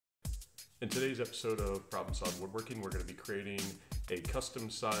In today's episode of Problem Solved Woodworking, we're going to be creating a custom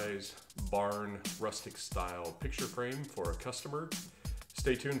size barn rustic style picture frame for a customer.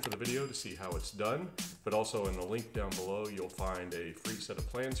 Stay tuned for the video to see how it's done, but also in the link down below you'll find a free set of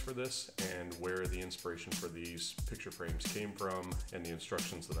plans for this and where the inspiration for these picture frames came from and the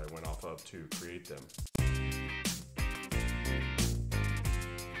instructions that I went off of to create them.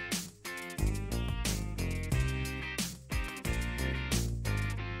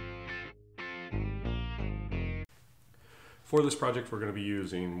 For this project, we're going to be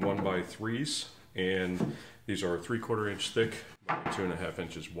using 1x3s, and these are 3/4 inch thick, 2.5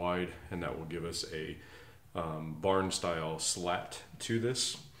 inches wide, and that will give us a barn style slat to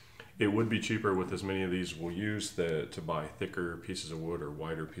this. It would be cheaper with as many of these we'll use to buy thicker pieces of wood or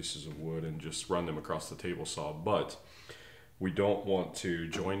wider pieces of wood and just run them across the table saw, but we don't want to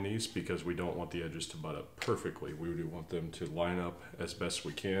join these because we don't want the edges to butt up perfectly. We would want them to line up as best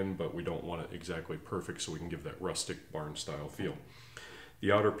we can, but we don't want it exactly perfect so we can give that rustic barn style feel.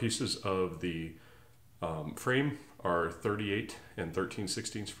 The outer pieces of the frame are 38 and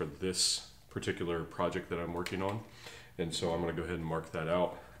 13/16 for this particular project that I'm working on. And so I'm going to go ahead and mark that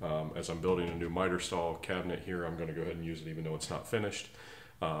out. As I'm building a new miter stall cabinet here, I'm going to go ahead and use it even though it's not finished.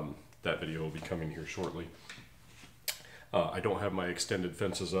 That video will be coming here shortly. I don't have my extended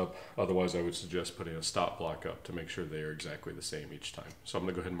fences up, otherwise I would suggest putting a stop block up to make sure they are exactly the same each time. So I'm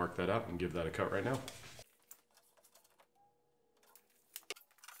going to go ahead and mark that out and give that a cut right now.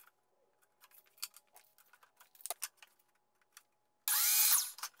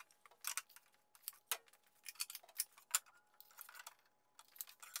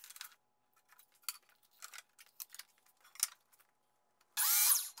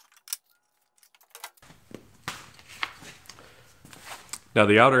 Now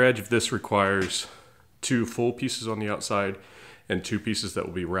the outer edge of this requires 2 full pieces on the outside and 2 pieces that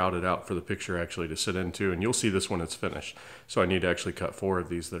will be routed out for the picture actually to sit into, and you'll see this when it's finished. So I need to actually cut 4 of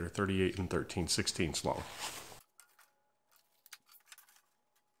these that are 38 and 13/16 long.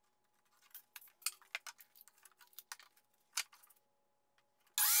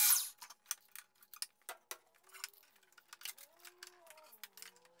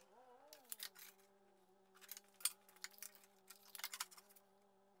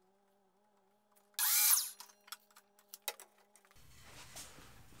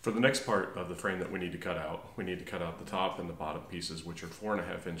 For the next part of the frame that we need to cut out, we need to cut out the top and the bottom pieces, which are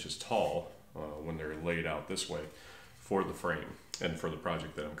 4.5 inches tall when they're laid out this way for the frame and for the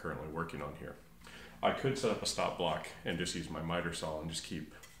project that I'm currently working on here. I could set up a stop block and just use my miter saw and just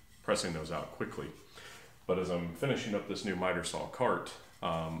keep pressing those out quickly. But as I'm finishing up this new miter saw cart,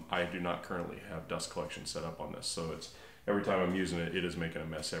 I do not currently have dust collection set up on this. So it's every time I'm using it, it is making a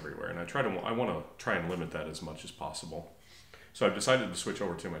mess everywhere. And I want to try and limit that as much as possible. So I've decided to switch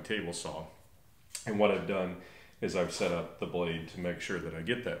over to my table saw, and what I've done is I've set up the blade to make sure that I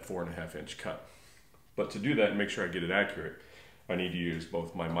get that 4.5 inch cut. But to do that and make sure I get it accurate, I need to use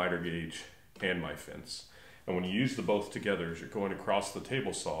both my miter gauge and my fence. And when you use the both together as you're going across the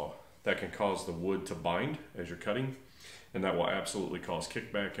table saw, that can cause the wood to bind as you're cutting, and that will absolutely cause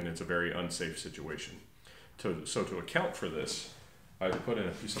kickback, and it's a very unsafe situation. So to account for this, I've put in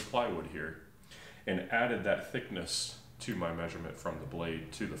a piece of plywood here and added that thickness to my measurement from the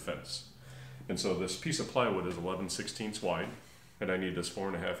blade to the fence. And so this piece of plywood is 11/16 wide, and I need this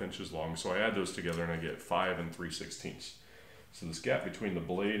 4.5 inches long, so I add those together and I get 5 3/16. So this gap between the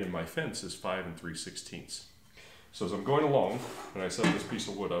blade and my fence is 5 3/16. So as I'm going along, and I set this piece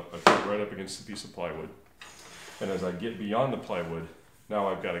of wood up, I put it right up against the piece of plywood, and as I get beyond the plywood, now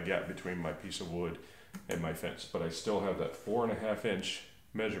I've got a gap between my piece of wood and my fence, but I still have that 4.5 inch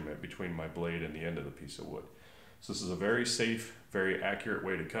measurement between my blade and the end of the piece of wood. So this is a very safe, very accurate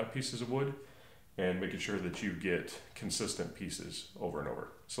way to cut pieces of wood and making sure that you get consistent pieces over and over.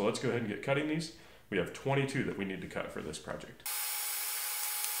 So let's go ahead and get cutting these. We have 22 that we need to cut for this project.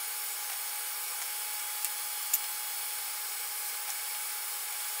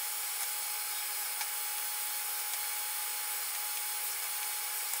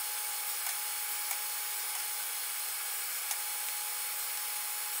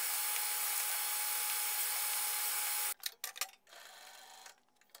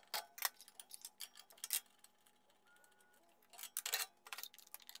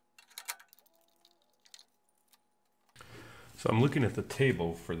 So I'm looking at the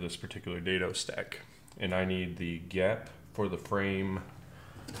table for this particular dado stack, and I need the gap for the frame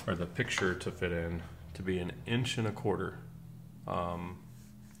or the picture to fit in to be 1.25 inches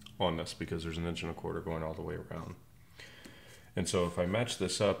on this, because there's 1.25 inches going all the way around. And so if I match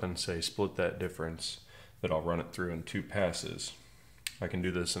this up and say split that difference, that I'll run it through in 2 passes, I can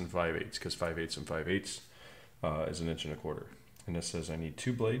do this in 5/8 because 5/8 and 5/8 is 1.25 inches. And this says I need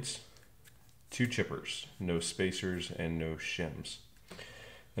 2 blades, 2 chippers, no spacers and no shims.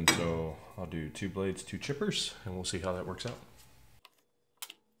 And so I'll do 2 blades, 2 chippers, and we'll see how that works out.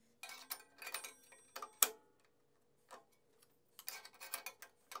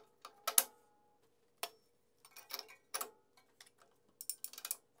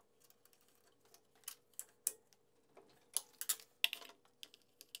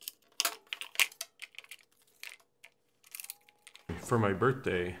 For my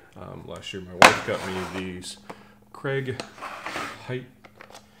birthday last year, my wife got me these Craig height,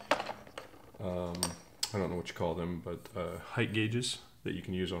 I don't know what you call them, but height gauges that you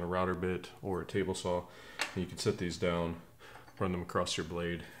can use on a router bit or a table saw. And you can set these down, run them across your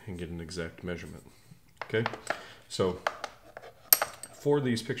blade, and get an exact measurement. Okay, so for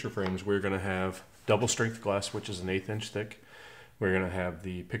these picture frames, we're going to have double strength glass, which is 1/8 inch thick. We're going to have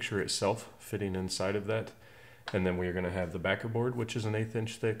the picture itself fitting inside of that. And then we are going to have the backer board, which is 1/8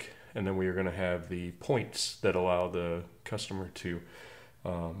 inch thick. And then we are going to have the points that allow the customer to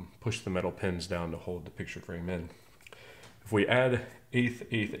push the metal pins down to hold the picture frame in. If we add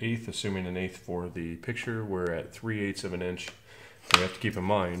 1/8, assuming 1/8 for the picture, we're at 3/8 of an inch. We have to keep in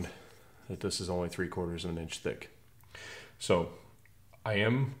mind that this is only 3/4 of an inch thick. So I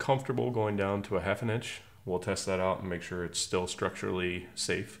am comfortable going down to 1/2 inch. We'll test that out and make sure it's still structurally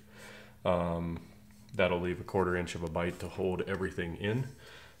safe. That'll leave 1/4 inch of a bite to hold everything in.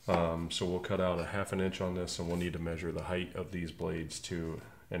 So we'll cut out 1/2 inch on this, and we'll need to measure the height of these blades to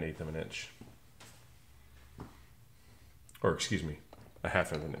 1/8 of an inch. Or excuse me,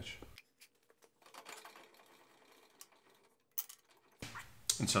 1/2 of an inch.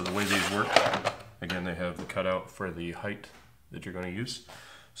 And so the way these work, again, they have the cutout for the height that you're going to use.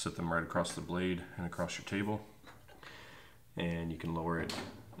 Set them right across the blade and across your table. And you can lower it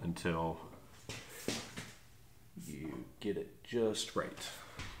until you get it just right.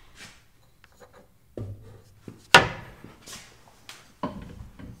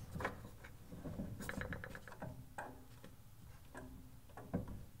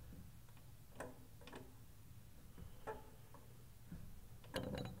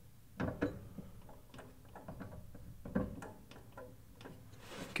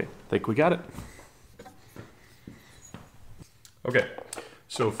 Okay, I think we got it. Okay,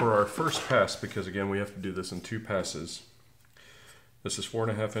 so for our first pass, because again we have to do this in 2 passes, this is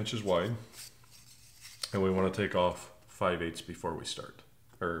 4.5 inches wide, and we want to take off 5/8 before we start,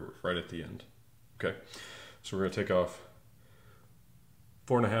 or right at the end. Okay, so we're going to take off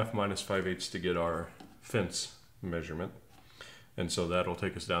 4.5 minus 5/8 to get our fence measurement, and so that'll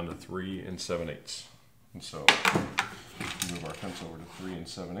take us down to 3 7/8. And so move our fence over to 3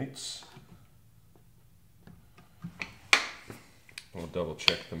 7/8. We'll double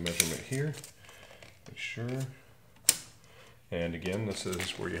check the measurement here, make sure. And again, this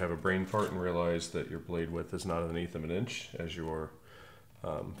is where you have a brain fart and realize that your blade width is not 1/8 of an inch as your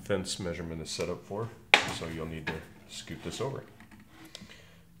fence measurement is set up for. So you'll need to scoot this over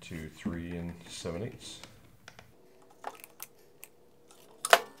to 3 7/8.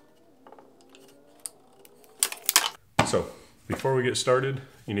 So before we get started,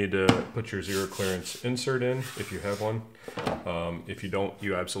 you need to put your zero clearance insert in if you have one. If you don't,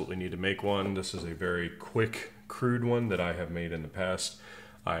 you absolutely need to make one. This is a very quick, crude one that I have made in the past.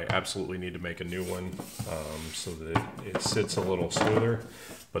 I absolutely need to make a new one so that it sits a little smoother,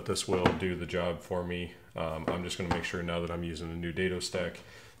 but this will do the job for me. I'm just going to make sure now that I'm using a new dado stack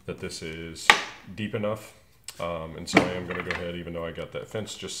that this is deep enough. And so I am going to go ahead, even though I got that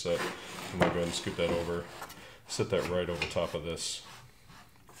fence just set, I'm going to go ahead and scoot that over, set that right over top of this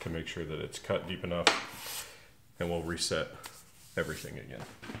to make sure that it's cut deep enough, and we'll reset everything again.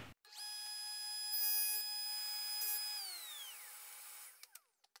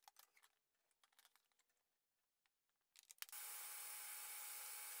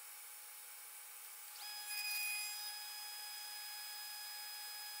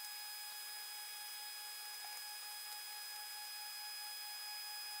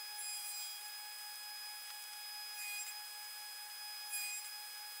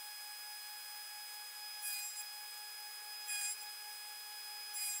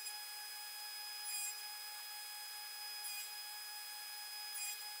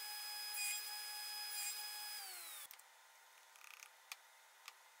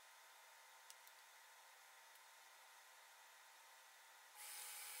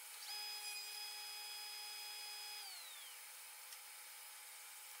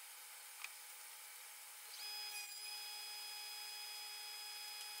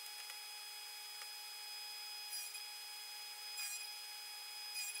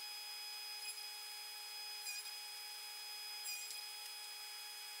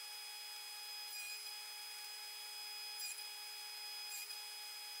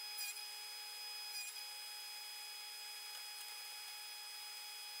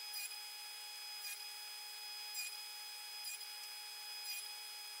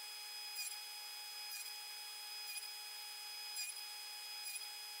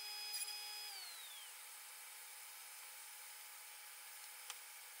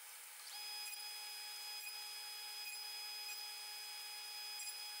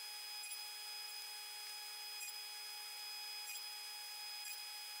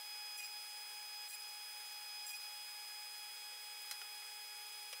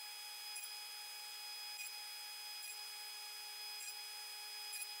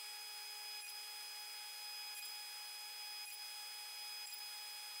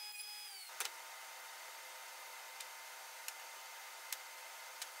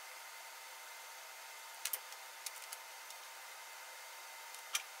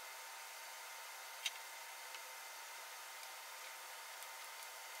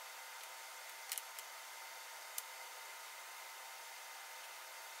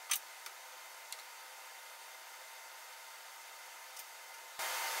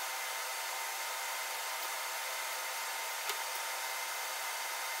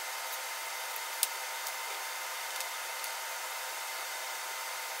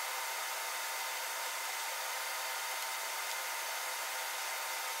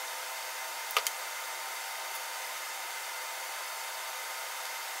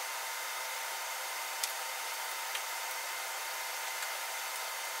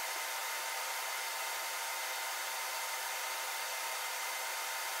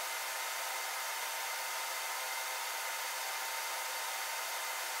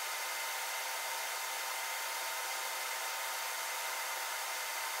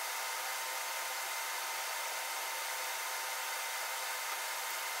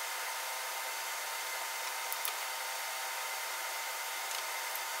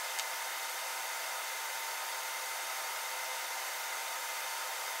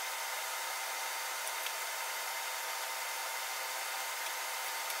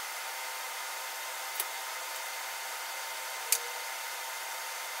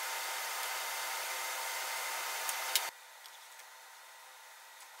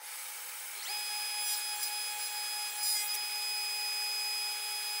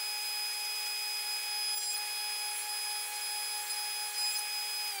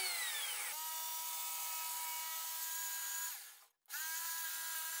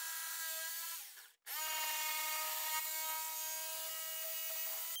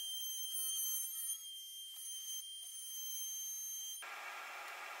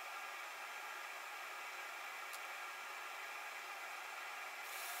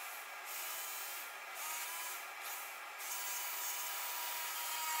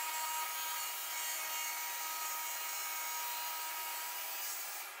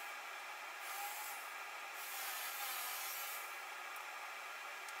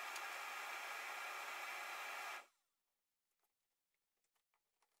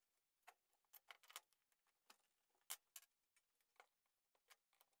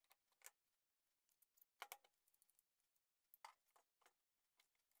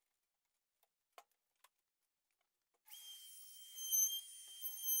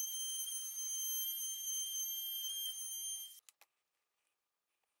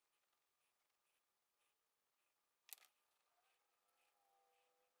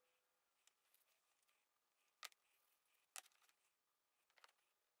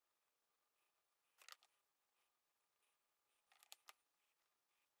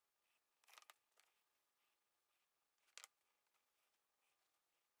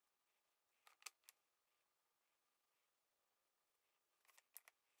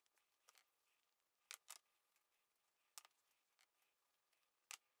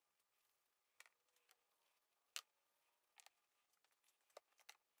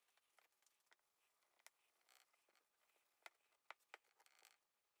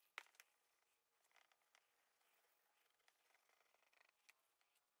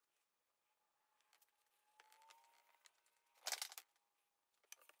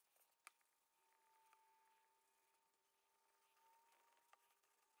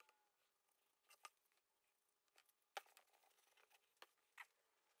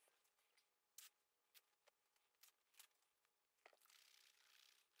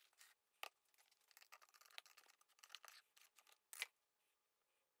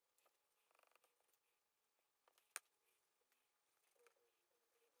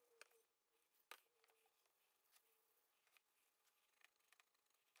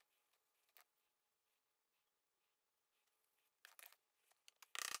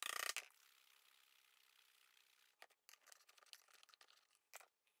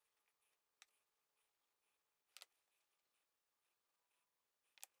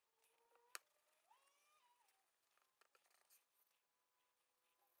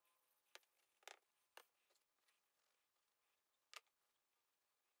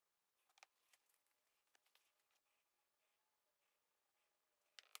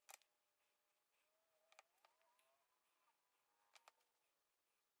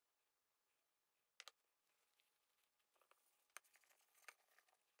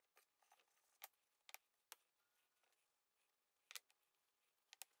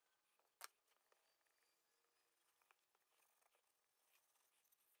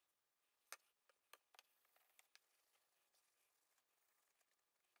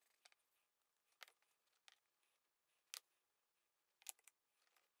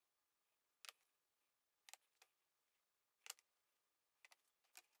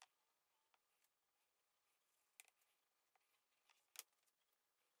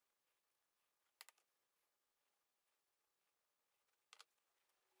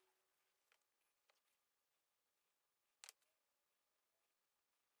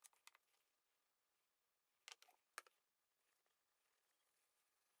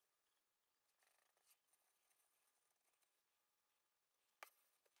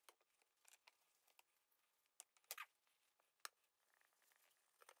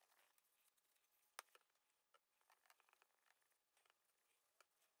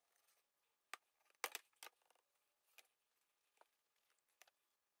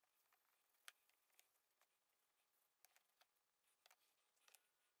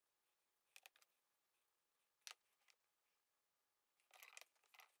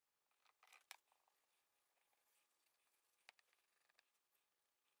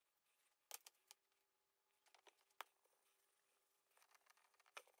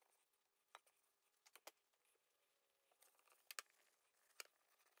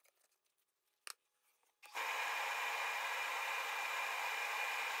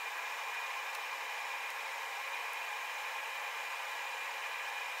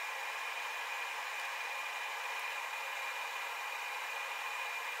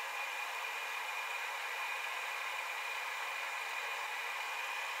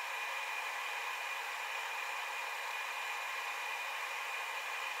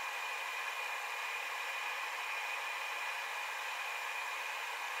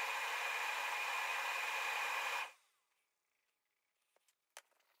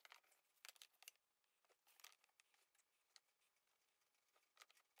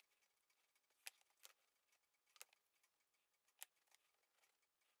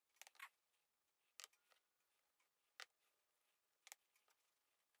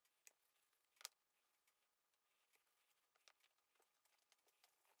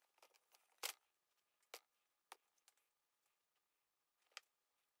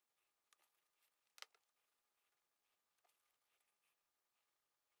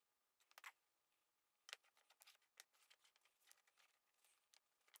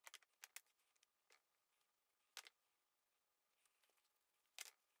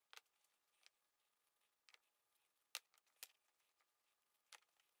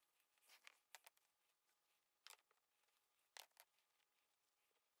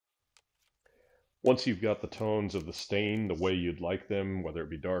 Once you've got the tones of the stain the way you'd like them, whether it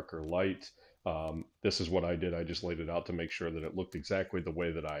be dark or light, this is what I did. I just laid it out to make sure that it looked exactly the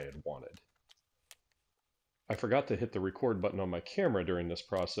way that I had wanted. I forgot to hit the record button on my camera during this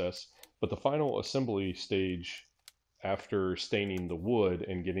process, but the final assembly stage after staining the wood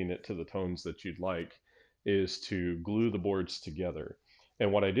and getting it to the tones that you'd like is to glue the boards together.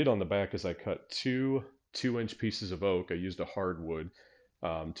 And what I did on the back is I cut two 2-inch pieces of oak. I used a hardwood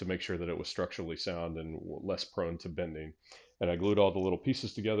to make sure that it was structurally sound and less prone to bending. And I glued all the little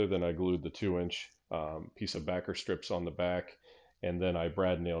pieces together. Then I glued the 2-inch piece of backer strips on the back, and then I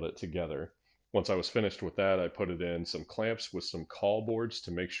brad nailed it together. Once I was finished with that, I put it in some clamps with some caul boards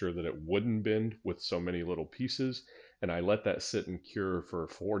to make sure that it wouldn't bend with so many little pieces, and I let that sit and cure for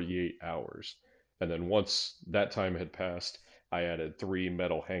 48 hours. And then once that time had passed, I added 3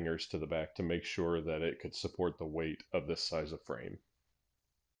 metal hangers to the back to make sure that it could support the weight of this size of frame.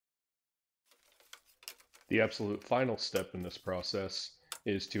 The absolute final step in this process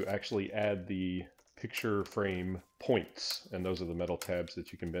is to actually add the picture frame points, and those are the metal tabs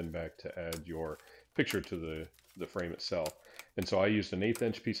that you can bend back to add your picture to the frame itself. And so I used an 1/8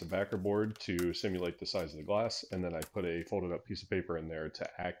 inch piece of backer board to simulate the size of the glass, and then I put a folded up piece of paper in there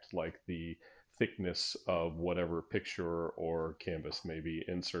to act like the thickness of whatever picture or canvas may be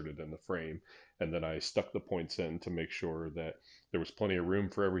inserted in the frame. And then I stuck the points in to make sure that there was plenty of room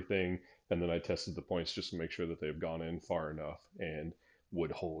for everything, and then I tested the points just to make sure that they've gone in far enough and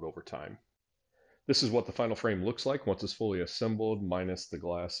would hold over time. This is what the final frame looks like once it's fully assembled, minus the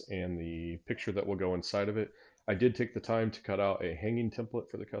glass and the picture that will go inside of it. I did take the time to cut out a hanging template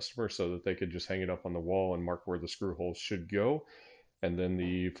for the customer so that they could just hang it up on the wall and mark where the screw holes should go. And then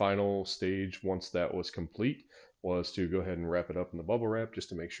the final stage, once that was complete, was to go ahead and wrap it up in the bubble wrap just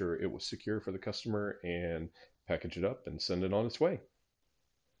to make sure it was secure for the customer and package it up and send it on its way.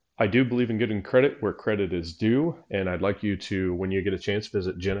 I do believe in giving credit where credit is due, and I'd like you to, when you get a chance,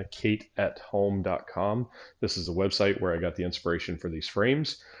 visit jennakateathome.com. This is a website where I got the inspiration for these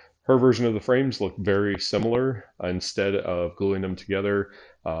frames. Her version of the frames look very similar. Instead of gluing them together,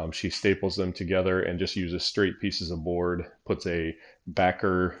 she staples them together and just uses straight pieces of board, puts a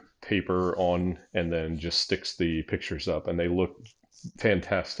backer paper on, and then just sticks the pictures up, and they look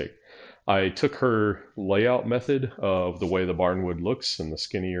fantastic. I took her layout method of the way the barnwood looks and the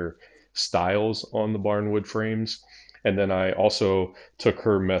skinnier styles on the barnwood frames. And then I also took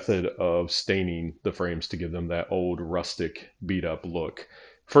her method of staining the frames to give them that old rustic beat up look.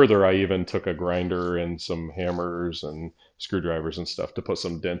 Further, I even took a grinder and some hammers and screwdrivers and stuff to put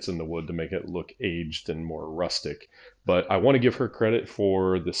some dents in the wood to make it look aged and more rustic. But I want to give her credit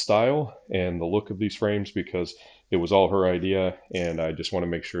for the style and the look of these frames because it was all her idea, and I just want to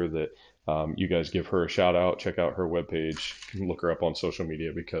make sure that you guys give her a shout out, check out her webpage, look her up on social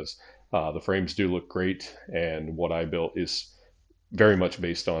media because the frames do look great, and what I built is very much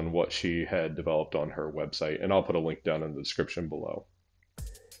based on what she had developed on her website, and I'll put a link down in the description below.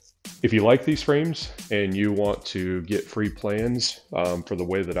 If you like these frames and you want to get free plans for the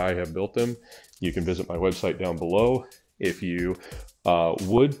way that I have built them, you can visit my website down below. If you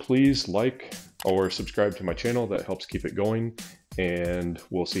would please like or subscribe to my channel, that helps keep it going, and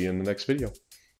we'll see you in the next video.